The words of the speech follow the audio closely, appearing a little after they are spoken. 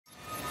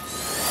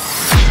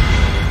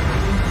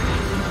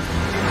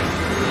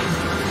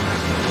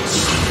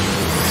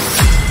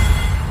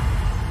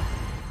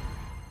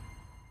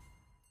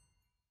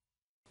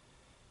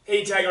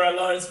Danny Tigerrod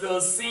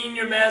Lawrenceville,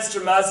 Senior Master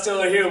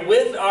Mosteller here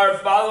with our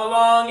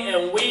follow-along,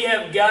 and we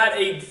have got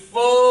a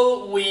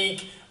full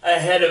week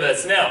ahead of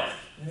us. Now,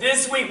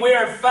 this week we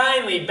are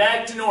finally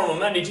back to normal.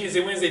 Monday,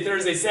 Tuesday, Wednesday,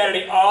 Thursday,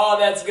 Saturday, all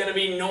that's going to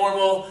be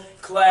normal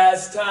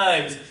class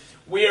times.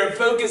 We are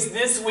focused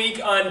this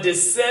week on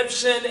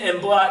deception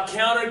and block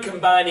counter,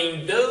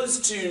 combining those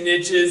two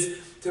niches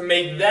to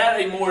make that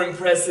a more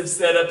impressive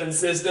setup and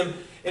system.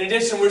 In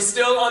addition, we're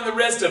still on the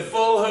rest of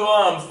full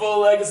Hoam,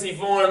 full legacy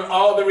form,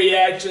 all the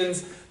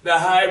reactions, the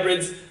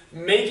hybrids,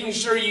 making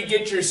sure you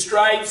get your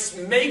stripes,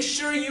 make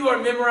sure you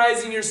are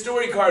memorizing your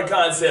story card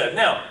concept.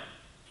 Now,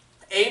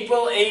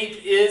 April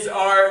 8th is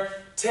our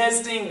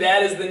testing.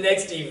 That is the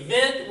next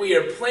event we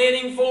are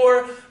planning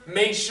for.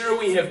 Make sure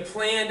we have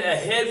planned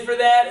ahead for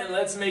that, and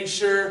let's make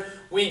sure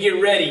we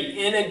get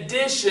ready. In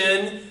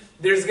addition,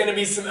 there's going to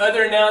be some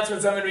other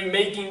announcements I'm going to be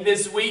making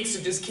this week, so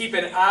just keep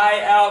an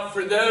eye out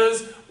for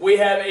those. We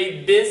have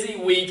a busy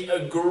week,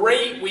 a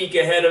great week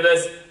ahead of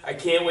us. I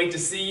can't wait to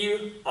see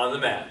you on the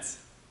mats.